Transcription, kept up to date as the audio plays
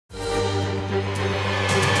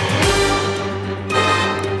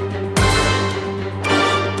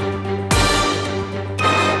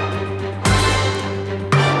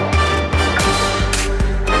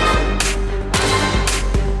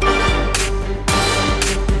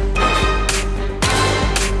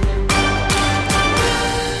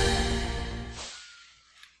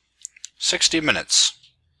60 minutes.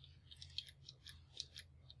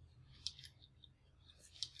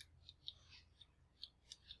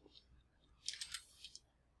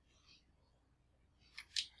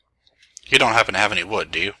 You don't happen to have any wood,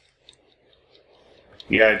 do you?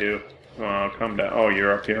 Yeah, I do. I'll come down. Oh,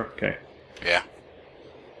 you're up here? Okay. Yeah.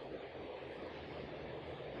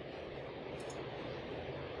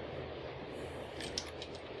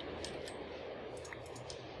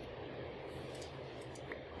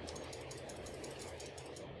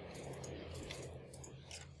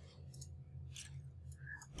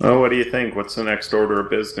 Oh, what do you think? What's the next order of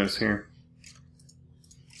business here?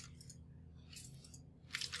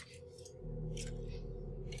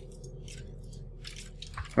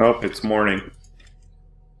 Oh, it's morning.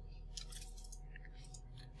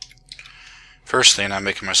 First thing, I'm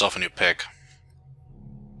making myself a new pick.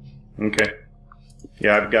 Okay.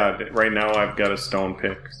 Yeah, I've got it. Right now I've got a stone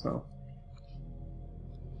pick, so.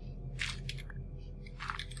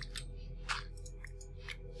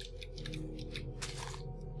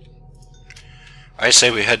 I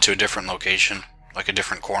say we head to a different location, like a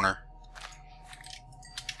different corner.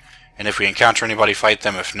 And if we encounter anybody, fight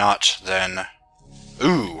them. If not, then...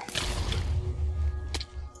 Ooh!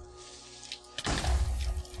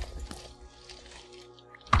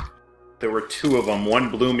 There were two of them.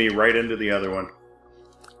 One blew me right into the other one.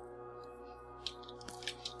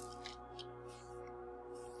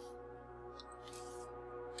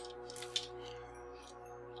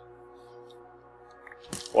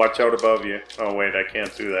 Watch out above you. Oh wait, I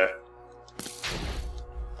can't do that.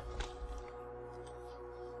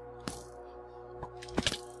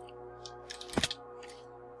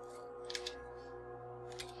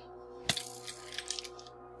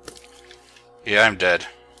 Yeah, I'm dead.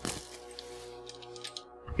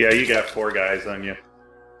 Yeah, you got 4 guys on you.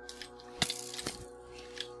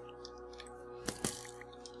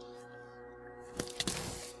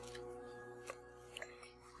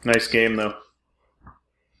 Nice game, though.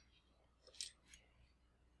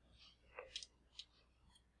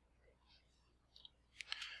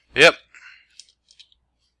 Yep.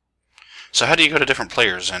 So how do you go to different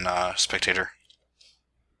players in Spectator?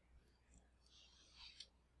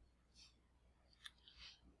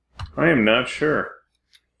 I am not sure.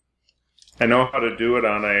 I know how to do it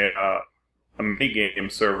on a mini-game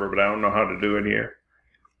server, but I don't know how to do it here.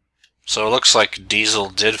 So it looks like Diesel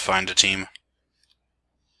did find a team.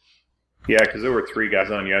 Yeah, because there were 3 guys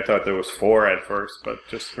on you. I thought there was 4 at first, but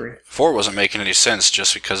just 3. 4 wasn't making any sense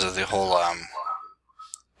just because of the whole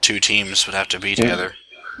 2 teams would have to be together.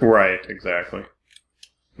 Right, exactly.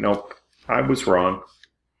 Nope, I was wrong.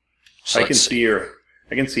 So I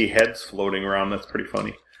can see heads floating around. That's pretty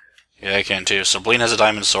funny. Yeah, I can too. So Bleen has a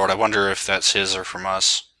diamond sword. I wonder if that's his or from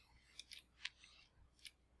us.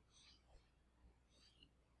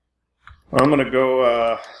 I'm gonna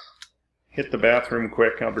go hit the bathroom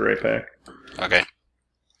quick. I'll be right back. Okay.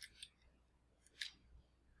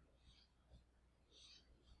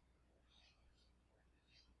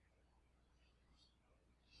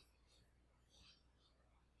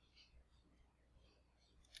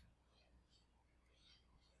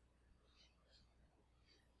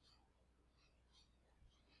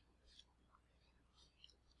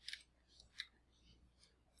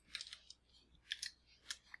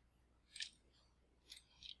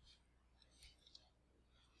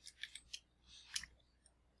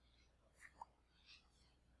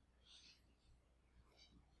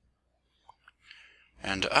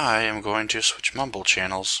 And I am going to switch mumble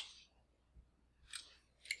channels.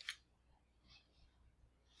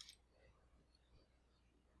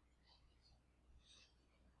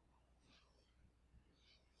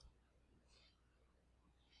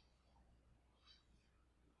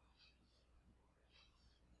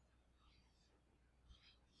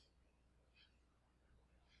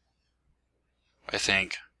 I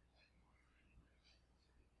think.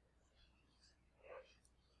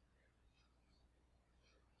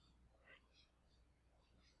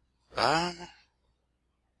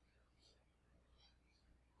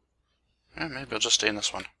 Yeah, maybe I'll just stay in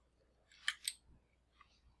this one.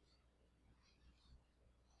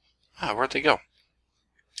 Ah, where'd they go?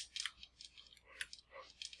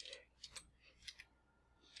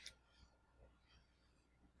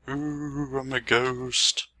 Ooh, I'm a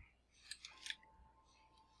ghost.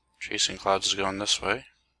 Chasing Clouds is going this way.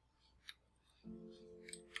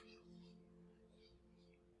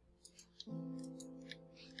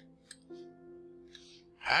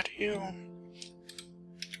 How do you...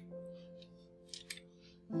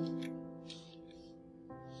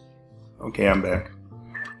 Okay, I'm back.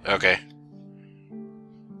 Okay.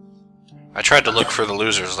 I tried to look for the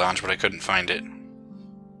Loser's Lounge, but I couldn't find it.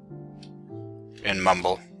 in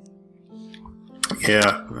Mumble.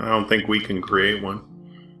 Yeah, I don't think we can create one.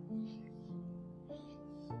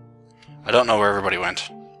 I don't know where everybody went.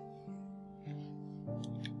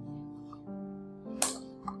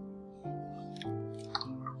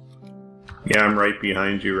 Yeah, I'm right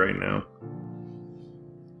behind you right now.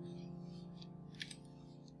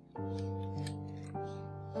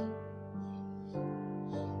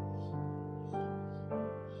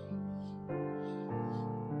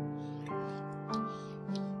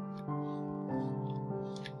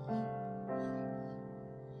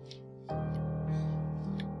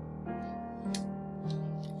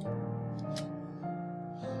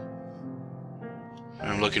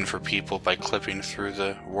 I'm looking for people by clipping through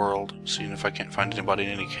the world, seeing if I can't find anybody in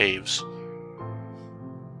any caves.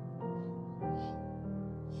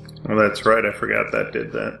 Oh, that's right. I forgot that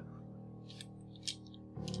did that.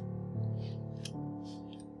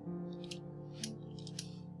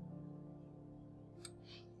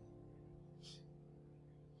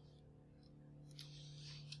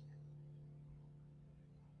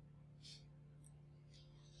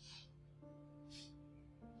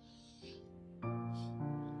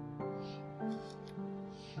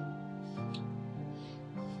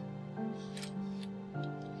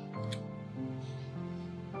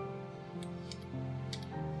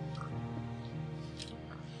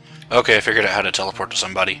 Okay, I figured out how to teleport to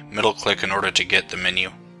somebody. Middle click in order to get the menu.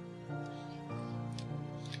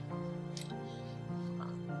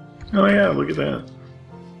 Oh yeah, look at that.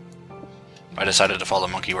 I decided to follow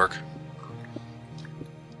monkey work.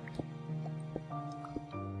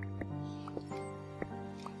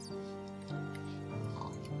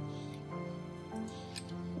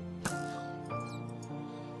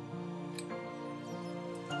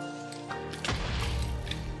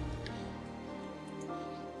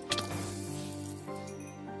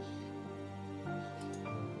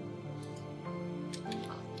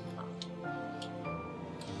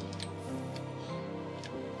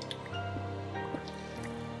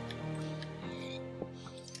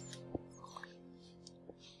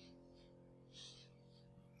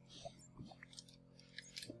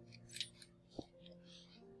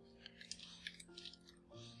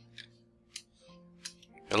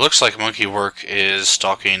 It looks like monkey work is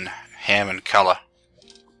stalking Ham and Kala.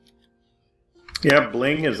 Yeah,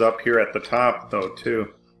 Bling is up here at the top, though,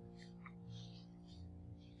 too.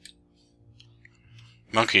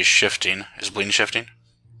 Monkey's shifting. Is Bling shifting?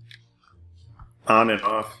 On and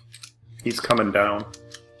off. He's coming down.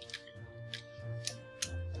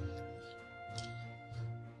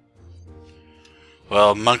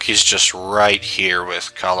 Well, monkey's just right here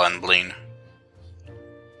with Kala and Bling.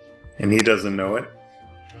 And he doesn't know it?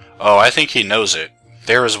 Oh, I think he knows it.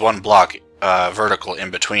 There is one block vertical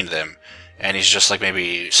in between them, and he's just like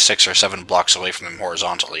maybe 6 or 7 blocks away from them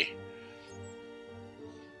horizontally.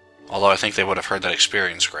 Although I think they would have heard that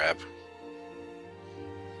experience grab.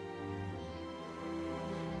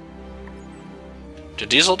 Did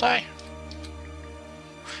Diesel die?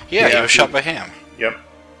 Yeah, he was shot by Ham. Yep.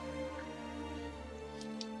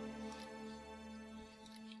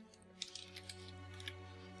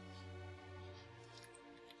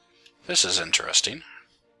 This is interesting.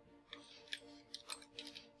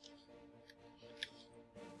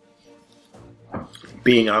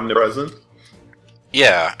 Being omnipresent?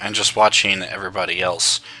 Yeah, and just watching everybody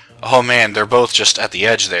else. Oh man, they're both just at the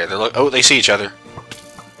edge there. Oh, they see each other.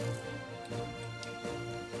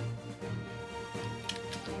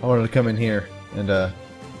 I wanted to come in here and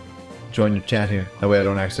join your chat here. That way I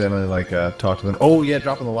don't accidentally talk to them. Oh yeah,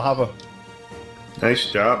 dropping the lava.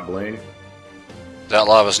 Nice job, Blaine. That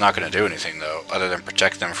lava's not going to do anything though, other than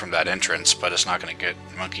protect them from that entrance, but it's not going to get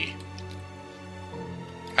Monkey.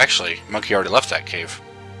 Actually, Monkey already left that cave.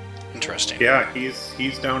 Interesting. Yeah,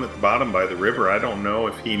 he's down at the bottom by the river. I don't know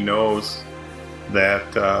if he knows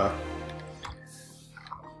that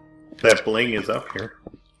that Bling is up here.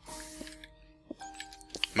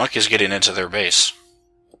 Monkey's getting into their base.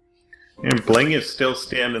 And Bling is still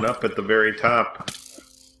standing up at the very top.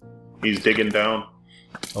 He's digging down.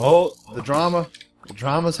 Oh, the drama. The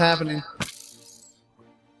drama's happening.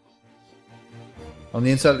 On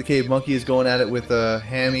the inside of the cave, Monkey is going at it with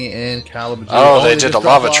Hammy and Calibre. Oh, they did a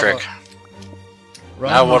lava trick.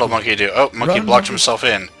 Run, now what'll Monkey do? Oh, Monkey blocked himself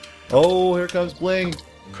in. Oh, here comes Bling.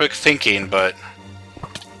 Quick thinking, but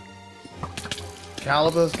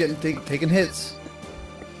Calibre's getting taking hits.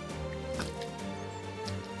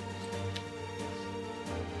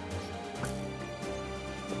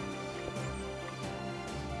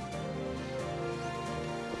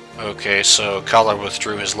 okay, so Kala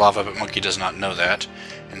withdrew his lava, but Monkey does not know that.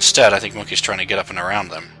 Instead, I think Monkey's trying to get up and around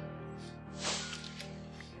them.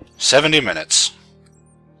 70 minutes.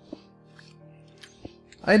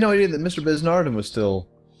 I had no idea that Mr. Besnardum was still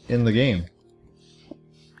in the game.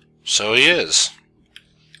 So he is.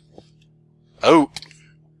 Oh.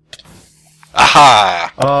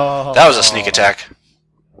 Aha! Oh, That was a sneak attack.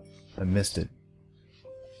 I missed it.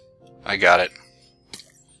 I got it.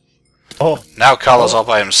 Oh. Now Kala's all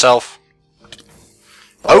by himself.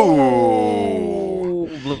 Oh!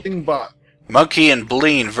 Looking bot. Monkey and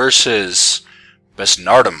Bleen versus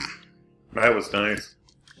Besnardum. That was nice.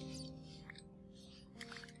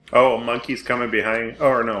 Oh, Monkey's coming behind. Oh,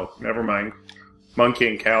 or no, never mind. Monkey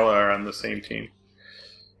and Kala are on the same team.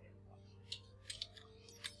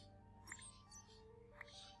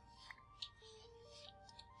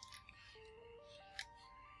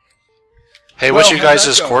 Hey, what's Well, your how'd that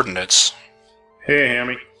guys' go? coordinates? Hey,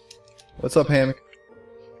 Hammy. What's up, Hammock?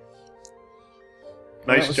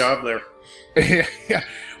 Nice job there.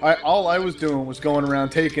 Yeah, all I was doing was going around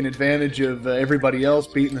taking advantage of everybody else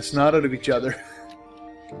beating the snot out of each other.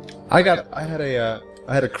 I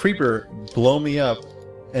had a creeper blow me up,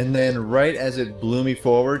 and then right as it blew me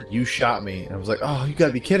forward, you shot me. And I was like, oh, you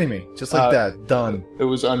gotta be kidding me. Just like that. Done. It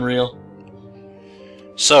was unreal.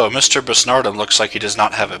 So, Mr. Besnardum looks like he does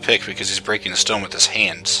not have a pick because he's breaking the stone with his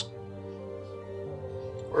hands.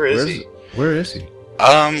 Where is he? Where is he?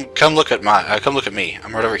 Come look at me.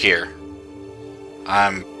 I'm right over here.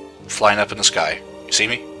 I'm flying up in the sky. You see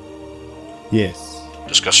me? Yes.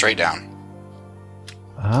 Just go straight down.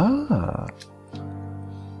 Ah.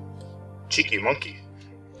 Cheeky monkey.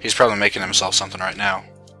 He's probably making himself something right now.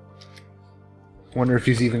 Wonder if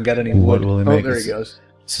he's even got any What wood. will he Oh, make? there he goes.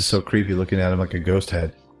 This is so creepy looking at him like a ghost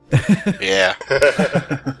head. Yeah.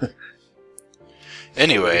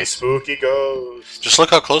 Anyway, Spooky ghost. just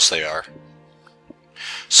look how close they are.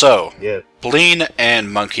 So, Yeah. Bleen and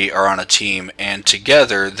Monkey are on a team, and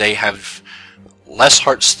together they have less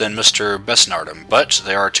hearts than Mr. Besnardum, but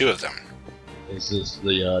there are two of them. Is this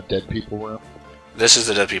the dead people room? This is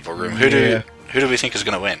the dead people room. Yeah. Who do we think is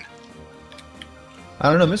going to win? I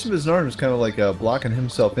don't know. Mr. Besnardum is kind of like blocking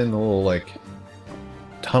himself in the little like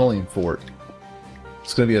tunneling fort.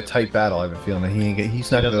 It's going to be a tight battle. I have a feeling that he's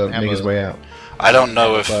not He going doesn't to have make his a- way out. I don't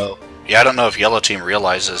know if Well, I don't know if Yellow Team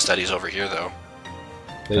realizes that he's over here though.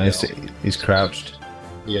 they I don't. see. He's crouched.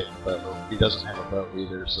 Yeah, but he doesn't have a bow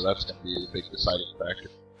either, so that's going to be a big deciding factor.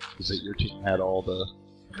 Is that your team had all the...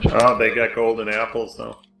 Oh, they got golden apples,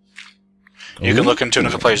 though. You can look into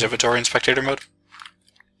another player's inventory in spectator mode.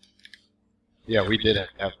 Yeah, we did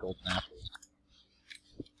have golden apples.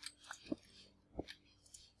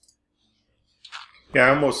 Yeah,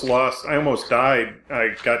 I almost died.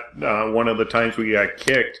 I got one of the times we got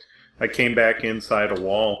kicked. I came back inside a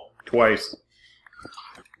wall twice.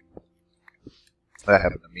 That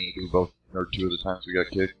happened to me, both or two of the times we got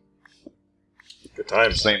kicked. Good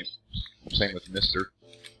times. Same with Mister.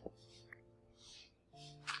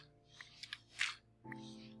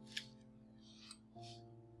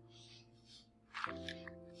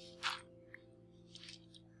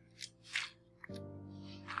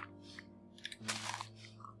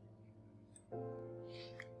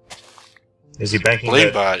 Is he banking Bleen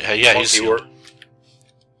that bot, yeah, monkey he's. work?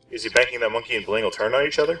 Is he banking that monkey and Bling will turn on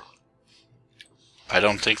each other? I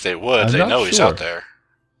don't think they would. I'm They not know he's sure. out there.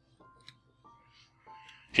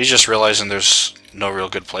 He's just realizing there's no real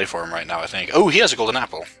good play for him right now, I think. Oh, he has a golden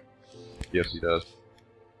apple. Yes, he does.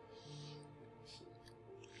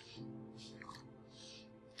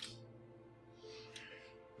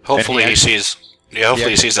 Hopefully And he he sees. Yeah, hopefully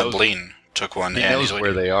he he sees that knows- Bleen took one, He and knows he's where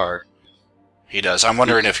waiting. they are. He does. I'm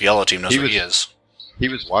wondering if Yellow Team knows he where he was- is. He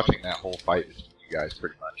was watching that whole fight between you guys,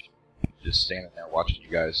 pretty much. Just standing there watching you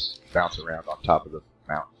guys bounce around on top of the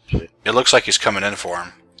mountain. and shit. It looks like he's coming in for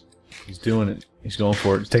him. He's doing it. He's going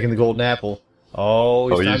for it. He's taking the golden apple. Oh,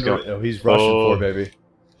 he's rushing for it, baby.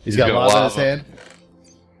 He's got gonna lava in his lava. hand.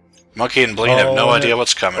 Monkey and Bleen have no Oh, idea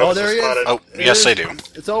what's coming. Oh, there he is. Spotted. Oh, There yes, it they is.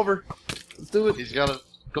 do. It's over. Let's do it. He's got a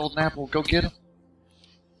golden apple. Go get him.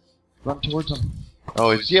 Run towards him.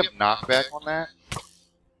 Oh, does he have knockback on that?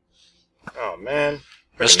 Oh man.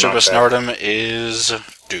 Mr. Knockback. Besnardum is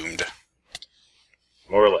doomed.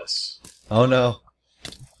 More or less. Oh no.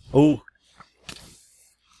 Oh,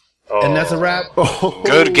 Oh. and that's a wrap.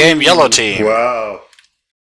 Good game, Yellow Team. Wow.